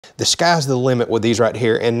the sky's the limit with these right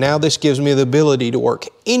here. And now this gives me the ability to work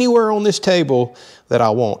anywhere on this table that I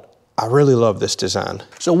want. I really love this design.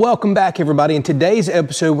 So welcome back, everybody. In today's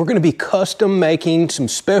episode, we're going to be custom making some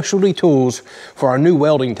specialty tools for our new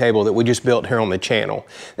welding table that we just built here on the channel.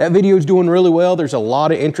 That video is doing really well. There's a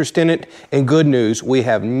lot of interest in it, and good news, we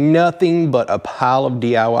have nothing but a pile of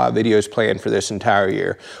DIY videos planned for this entire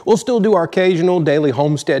year. We'll still do our occasional daily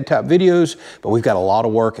homestead type videos, but we've got a lot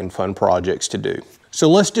of work and fun projects to do. So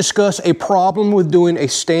let's discuss a problem with doing a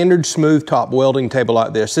standard smooth top welding table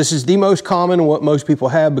like this. This is the most common and what most people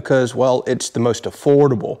have because, well, it's the most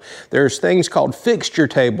affordable. There's things called fixture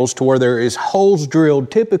tables to where there is holes drilled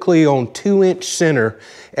typically on 2-inch center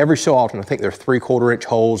every so often. I think they're 3/4 inch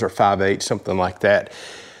holes or 5/8, something like that.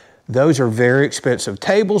 Those are very expensive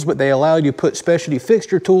tables, but they allow you to put specialty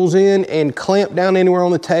fixture tools in and clamp down anywhere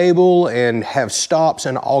on the table and have stops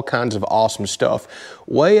and all kinds of awesome stuff.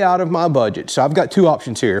 Way out of my budget. So I've got two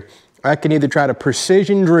options here. I can either try to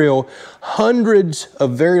precision drill hundreds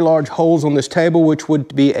of very large holes on this table, which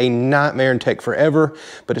would be a nightmare and take forever,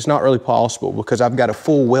 but it's not really possible because I've got a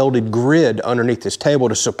full welded grid underneath this table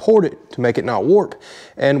to support it, to make it not warp.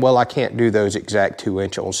 And well, I can't do those exact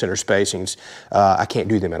 2-inch on center spacings. I can't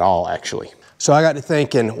do them at all, actually. So I got to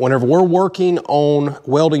thinking, whenever we're working on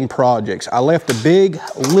welding projects, I left a big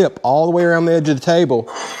lip all the way around the edge of the table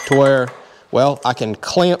to where, well, I can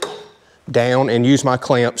clamp down and use my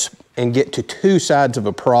clamps and get to two sides of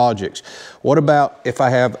a project. What about if I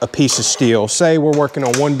have a piece of steel? Say we're working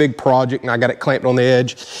on one big project and I got it clamped on the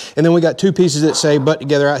edge, and then we got two pieces that say butt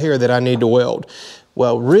together out here that I need to weld.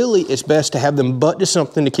 Well, really, it's best to have them butt to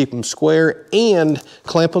something to keep them square and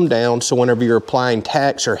clamp them down so whenever you're applying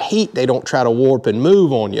tacks or heat, they don't try to warp and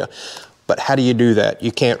move on you. But how do you do that? You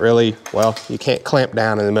can't really, well, you can't clamp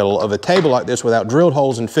down in the middle of a table like this without drilled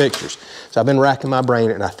holes and fixtures. So I've been racking my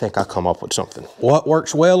brain and I think I'll come up with something. What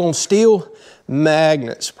works well on steel?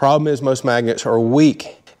 Magnets. Problem is most magnets are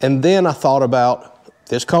weak. And then I thought about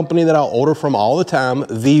this company that I'll order from all the time,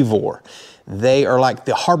 Vevor. They are like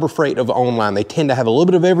the Harbor Freight of online. They tend to have a little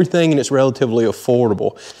bit of everything and it's relatively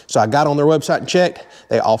affordable. So I got on their website and checked.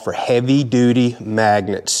 They offer heavy duty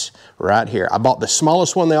magnets right here. I bought the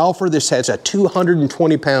smallest one they offer. This has a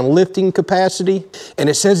 220-pound lifting capacity and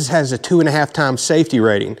it says it has a 2.5 times safety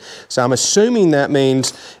rating. So I'm assuming that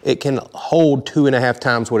means it can hold 2.5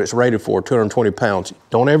 times what it's rated for, 220 pounds.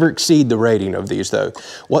 Don't ever exceed the rating of these though.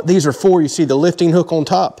 What these are for, you see the lifting hook on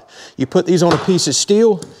top. You put these on a piece of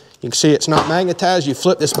steel. You can see it's not magnetized. You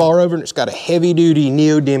flip this bar over and it's got a heavy duty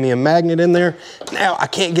neodymium magnet in there. Now I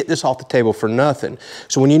can't get this off the table for nothing.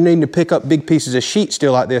 So when you need to pick up big pieces of sheet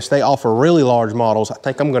steel like this, they offer really large models. I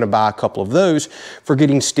think I'm gonna buy a couple of those for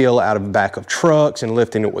getting steel out of the back of trucks and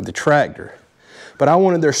lifting it with the tractor. But I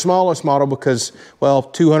wanted their smallest model because, well,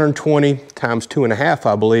 220 times 2.5,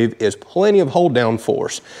 I believe, is plenty of hold down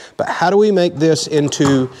force. But how do we make this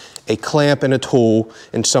into a clamp and a tool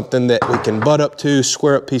and something that we can butt up to,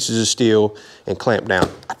 square up pieces of steel and clamp down?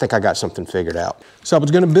 I think I got something figured out. So I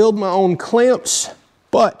was gonna build my own clamps,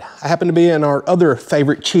 but I happened to be in our other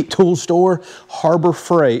favorite cheap tool store, Harbor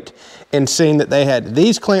Freight, and seeing that they had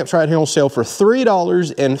these clamps right here on sale for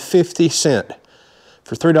 $3.50.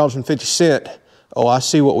 For $3.50, oh, I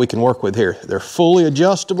see what we can work with here. They're fully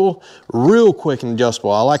adjustable, real quick and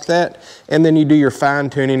adjustable. I like that. And then you do your fine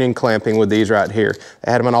tuning and clamping with these right here.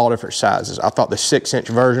 They had them in all different sizes. I thought the 6-inch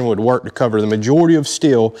version would work to cover the majority of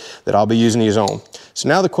steel that I'll be using these on. So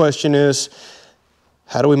now the question is,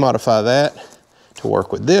 how do we modify that to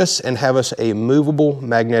work with this and have us a movable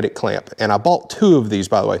magnetic clamp? And I bought 2 of these,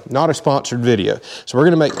 by the way, not a sponsored video. So we're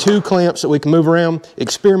gonna make 2 clamps that we can move around,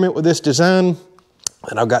 experiment with this design,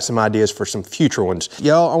 and I've got some ideas for some future ones.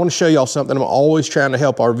 Y'all, I want to show y'all something. I'm always trying to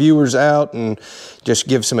help our viewers out and just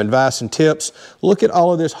give some advice and tips. Look at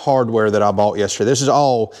all of this hardware that I bought yesterday. This is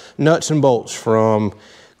all nuts and bolts from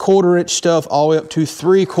 1/4 inch stuff all the way up to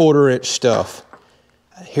 3/4 inch stuff.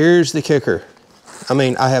 Here's the kicker. I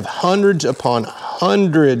mean, I have hundreds upon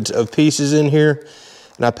hundreds of pieces in here,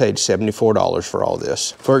 and I paid $74 for all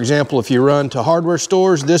this. For example, if you run to hardware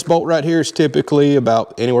stores, this bolt right here is typically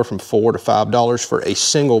about anywhere from $4 to $5 for a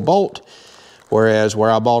single bolt, whereas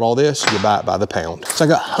where I bought all this, you buy it by the pound. So I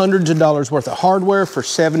got hundreds of dollars worth of hardware for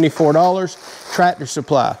 $74. Tractor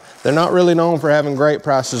Supply. They're not really known for having great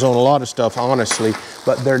prices on a lot of stuff, honestly,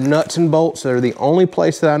 but they're nuts and bolts. They're the only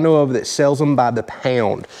place that I know of that sells them by the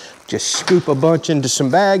pound. Just scoop a bunch into some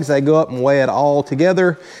bags, they go up and weigh it all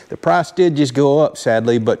together. The price did just go up,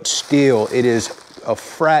 sadly, but still, it is a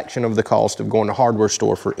fraction of the cost of going to a hardware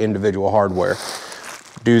store for individual hardware.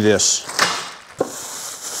 Do this.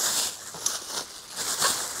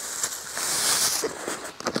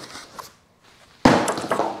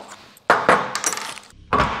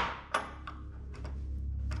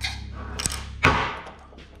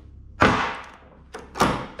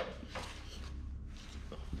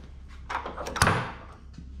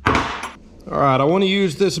 All right, I want to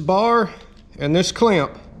use this bar and this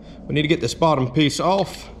clamp. We need to get this bottom piece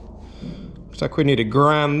off. Looks like we need to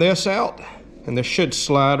grind this out, and this should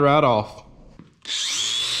slide right off.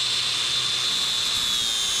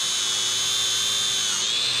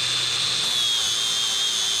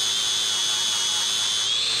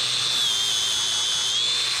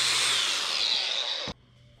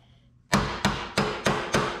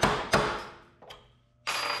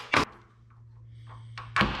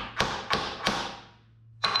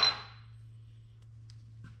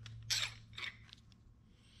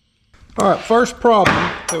 All right, first problem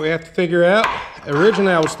that we have to figure out.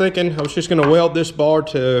 Originally I was thinking I was just gonna weld this bar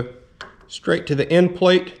straight to the end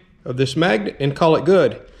plate of this magnet and call it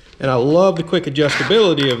good. And I love the quick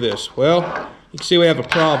adjustability of this. Well, you can see we have a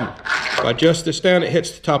problem. If I adjust this down, it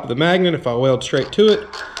hits the top of the magnet if I weld straight to it.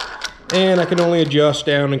 And I can only adjust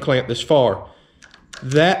down and clamp this far.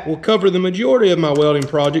 That will cover the majority of my welding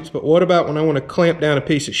projects, but what about when I want to clamp down a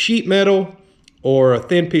piece of sheet metal or a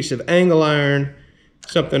thin piece of angle iron,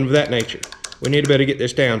 something of that nature? We need to be able to get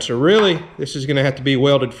this down. So really, this is gonna have to be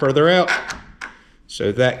welded further out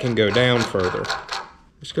so that can go down further.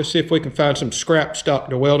 Let's go see if we can find some scrap stock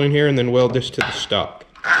to weld in here and then weld this to the stock.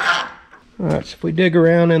 All right, so if we dig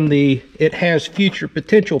around in the "it has future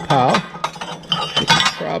potential" pile, we can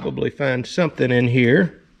probably find something in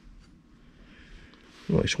here.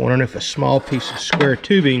 I'm just wondering if a small piece of square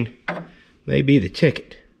tubing may be the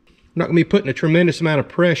ticket. I'm not going to be putting a tremendous amount of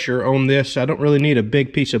pressure on this. I don't really need a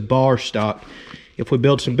big piece of bar stock. If we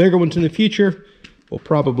build some bigger ones in the future, we'll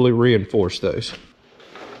probably reinforce those.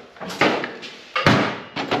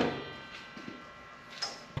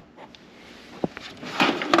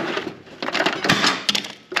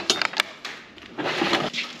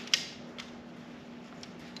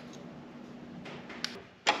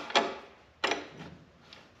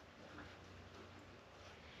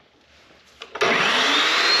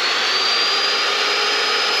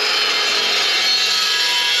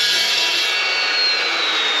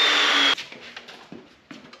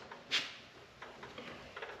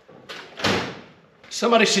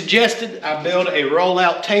 Somebody suggested I build a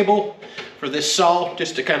rollout table for this saw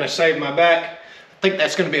just to kind of save my back. I think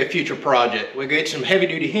that's going to be a future project. We'll get some heavy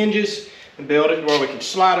duty hinges and build it where we can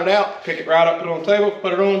slide it out, pick it right up, put it on the table,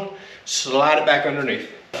 put it on, slide it back underneath.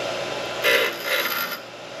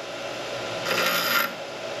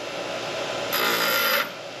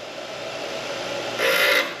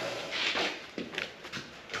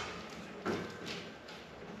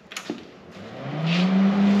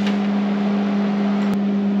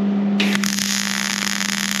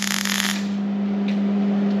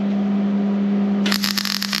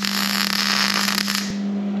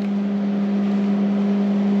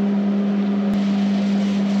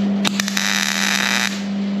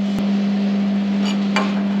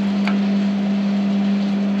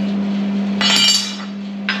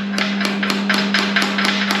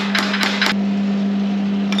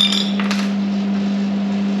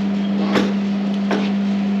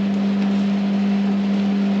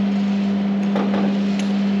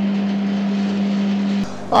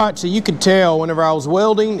 All right, so you could tell whenever I was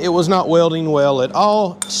welding, it was not welding well at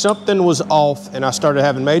all. Something was off, and I started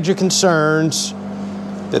having major concerns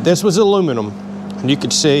that this was aluminum. And you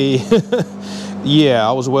could see, yeah,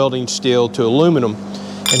 I was welding steel to aluminum.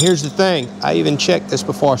 And here's the thing, I even checked this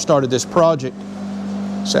before I started this project.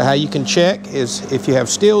 So how you can check is if you have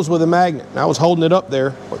steels with a magnet. And I was holding it up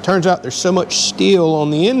there. Well, it turns out there's so much steel on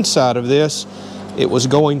the inside of this, it was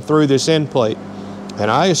going through this end plate. And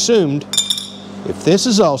I assumed if this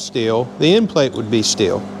is all steel, the end plate would be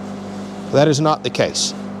steel. That is not the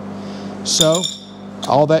case. So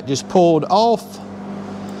all that just pulled off.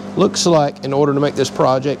 Looks like in order to make this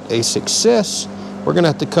project a success, we're gonna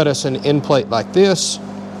have to cut us an end plate like this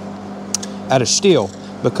out of steel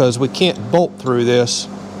because we can't bolt through this.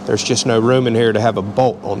 There's just no room in here to have a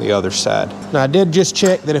bolt on the other side. Now I did just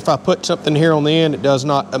check that if I put something here on the end, it does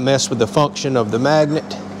not mess with the function of the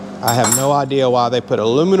magnet. I have no idea why they put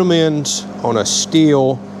aluminum ends on a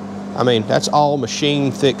steel. I mean, that's all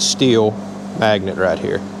machine thick steel magnet right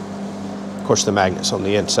here. Of course, the magnet's on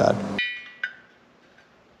the inside.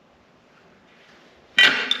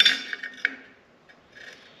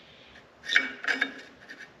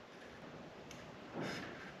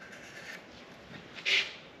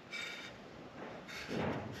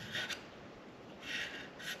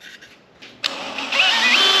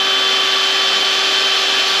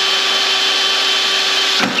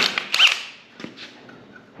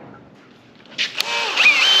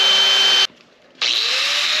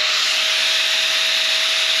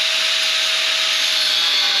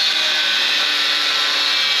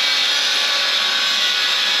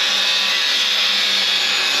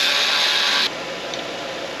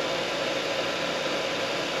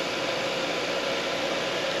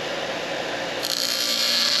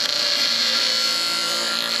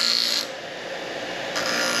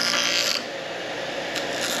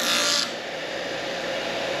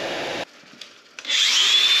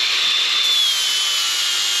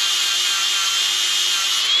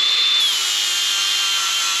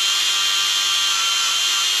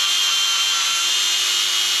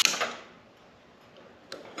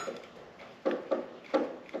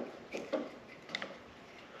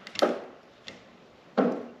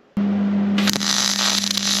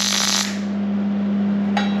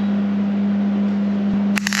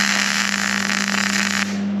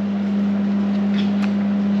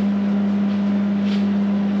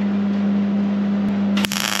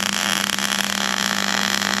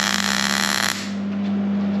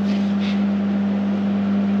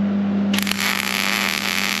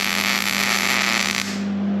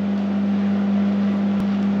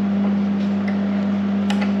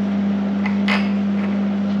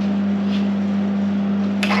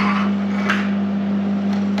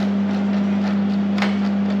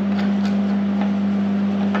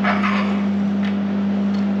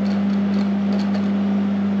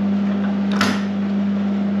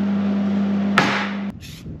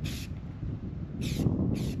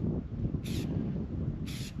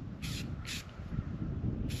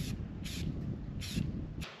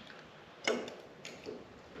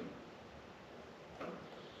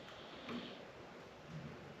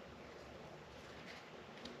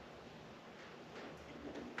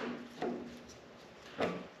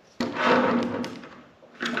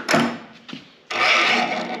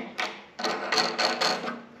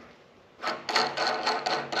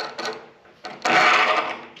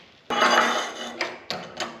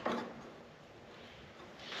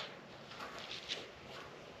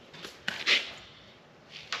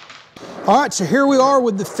 All right, so here we are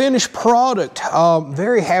with the finished product.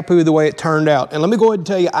 Very happy with the way it turned out. And let me go ahead and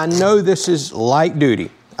tell you, I know this is light duty.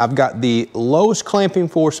 I've got the lowest clamping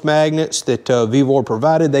force magnets that Vevor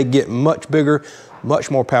provided. They get much bigger, much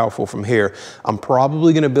more powerful from here. I'm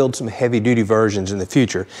probably gonna build some heavy duty versions in the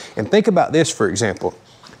future. And think about this, for example.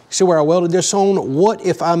 See where I welded this on? What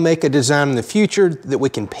if I make a design in the future that we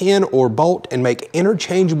can pin or bolt and make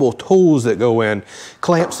interchangeable tools that go in,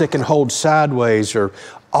 clamps that can hold sideways, or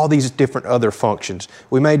all these different other functions.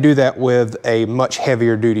 We may do that with a much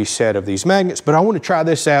heavier duty set of these magnets, but I want to try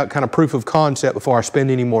this out, kind of proof of concept, before I spend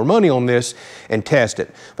any more money on this and test it.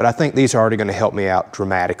 But I think these are already going to help me out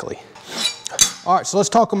dramatically. All right, so let's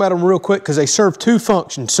talk about them real quick because they serve two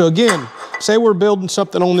functions. So again, say we're building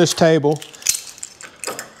something on this table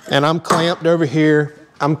and I'm clamped over here,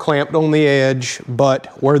 I'm clamped on the edge, but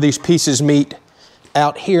where these pieces meet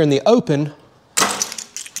out here in the open,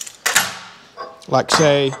 like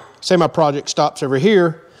say my project stops over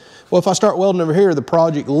here, well, if I start welding over here, the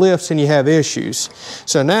project lifts and you have issues.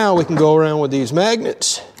 So now we can go around with these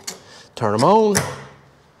magnets, turn them on.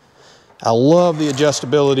 I love the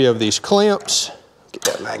adjustability of these clamps. Get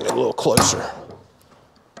that magnet a little closer.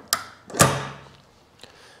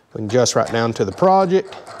 We can adjust right down to the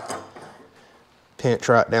project. Pinch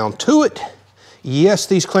right down to it. Yes,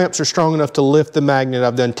 these clamps are strong enough to lift the magnet.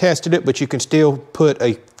 I've done tested it, but you can still put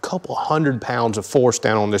a couple 100 pounds of force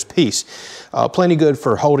down on this piece. Plenty good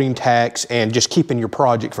for holding tacks and just keeping your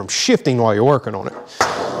project from shifting while you're working on it.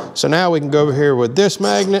 So now we can go over here with this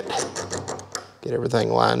magnet, get everything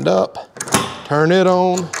lined up, turn it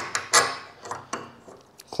on,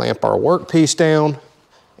 clamp our workpiece down,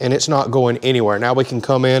 and it's not going anywhere. Now we can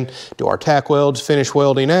come in, do our tack welds, finish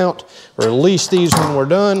welding out, release these when we're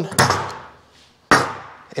done,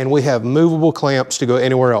 and we have movable clamps to go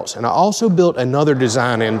anywhere else. And I also built another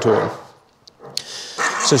design into them.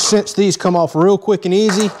 So since these come off real quick and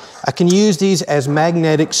easy, I can use these as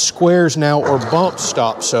magnetic squares now, or bump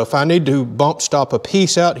stops. So if I need to bump stop a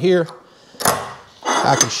piece out here,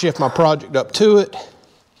 I can shift my project up to it.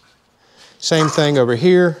 Same thing over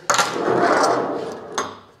here.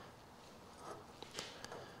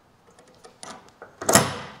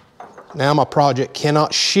 Now my project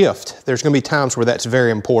cannot shift. There's going to be times where that's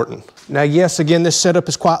very important. Now, yes, again, this setup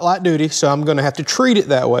is quite light duty, so I'm going to have to treat it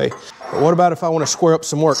that way. But what about if I want to square up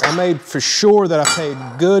some work? I made for sure that I paid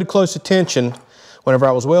good close attention whenever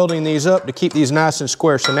I was welding these up to keep these nice and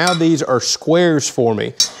square. So now these are squares for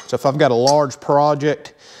me. So if I've got a large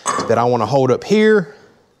project that I want to hold up here,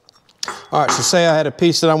 all right, so say I had a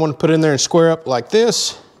piece that I want to put in there and square up like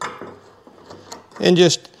this, and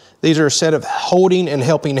just, these are a set of holding and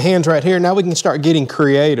helping hands right here. Now we can start getting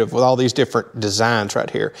creative with all these different designs right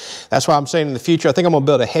here. That's why I'm saying in the future, I think I'm gonna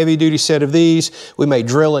build a heavy duty set of these. We may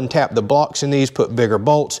drill and tap the blocks in these, put bigger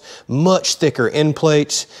bolts, much thicker end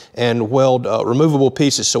plates, and weld removable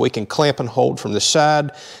pieces so we can clamp and hold from the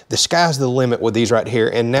side. The sky's the limit with these right here.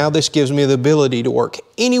 And now this gives me the ability to work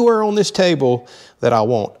anywhere on this table that I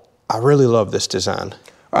want. I really love this design.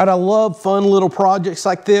 All right, I love fun little projects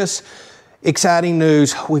like this. Exciting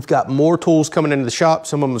news, we've got more tools coming into the shop.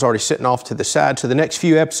 Some of them is already sitting off to the side. So the next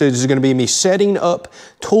few episodes is gonna be me setting up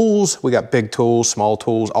tools. We got big tools, small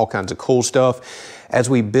tools, all kinds of cool stuff as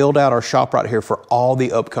we build out our shop right here for all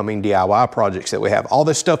the upcoming DIY projects that we have. All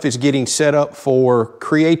this stuff is getting set up for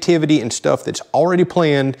creativity and stuff that's already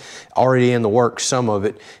planned, already in the works, some of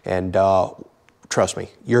it. And trust me,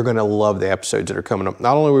 you're gonna love the episodes that are coming up.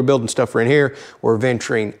 Not only are we building stuff for in here, we're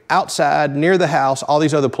venturing outside, near the house, all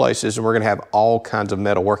these other places, and we're gonna have all kinds of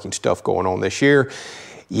metalworking stuff going on this year.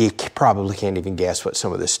 You probably can't even guess what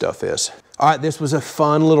some of this stuff is. All right, this was a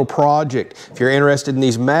fun little project. If you're interested in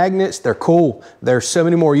these magnets, they're cool. There's so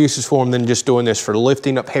many more uses for them than just doing this for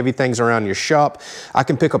lifting up heavy things around your shop. I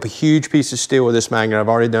can pick up a huge piece of steel with this magnet. I've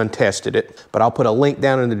already tested it, but I'll put a link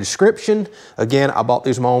down in the description. Again, I bought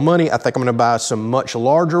these with my own money. I think I'm gonna buy some much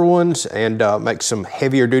larger ones and make some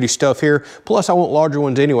heavier duty stuff here. Plus, I want larger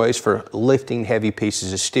ones anyways for lifting heavy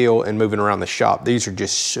pieces of steel and moving around the shop. These are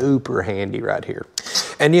just super handy right here.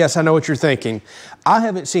 And yes, I know what you're thinking. I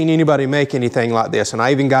haven't seen anybody make anything like this, and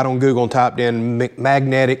I even got on Google and typed in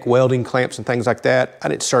magnetic welding clamps and things like that. I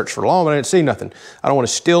didn't search for long, but I didn't see nothing. I don't want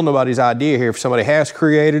to steal nobody's idea here. If somebody has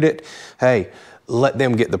created it, hey, let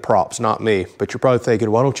them get the props, not me. But you're probably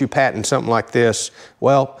thinking, why don't you patent something like this?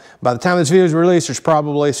 Well, by the time this video is released, there's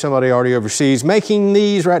probably somebody already overseas making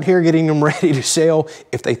these right here, getting them ready to sell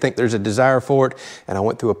if they think there's a desire for it. And I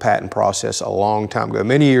went through a patent process a long time ago,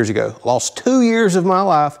 many years ago. Lost 2 years of my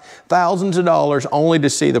life, thousands of dollars, only to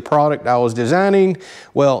see the product I was designing,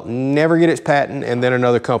 well, never get its patent, and then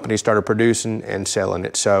another company started producing and selling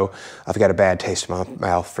it. So I've got a bad taste in my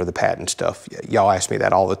mouth for the patent stuff. Y'all ask me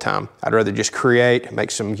that all the time. I'd rather just create,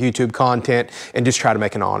 make some YouTube content, and just try to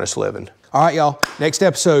make an honest living. All right, y'all, next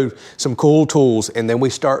episode, some cool tools, and then we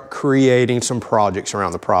start creating some projects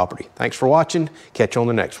around the property. Thanks for watching. Catch you on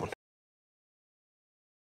the next one.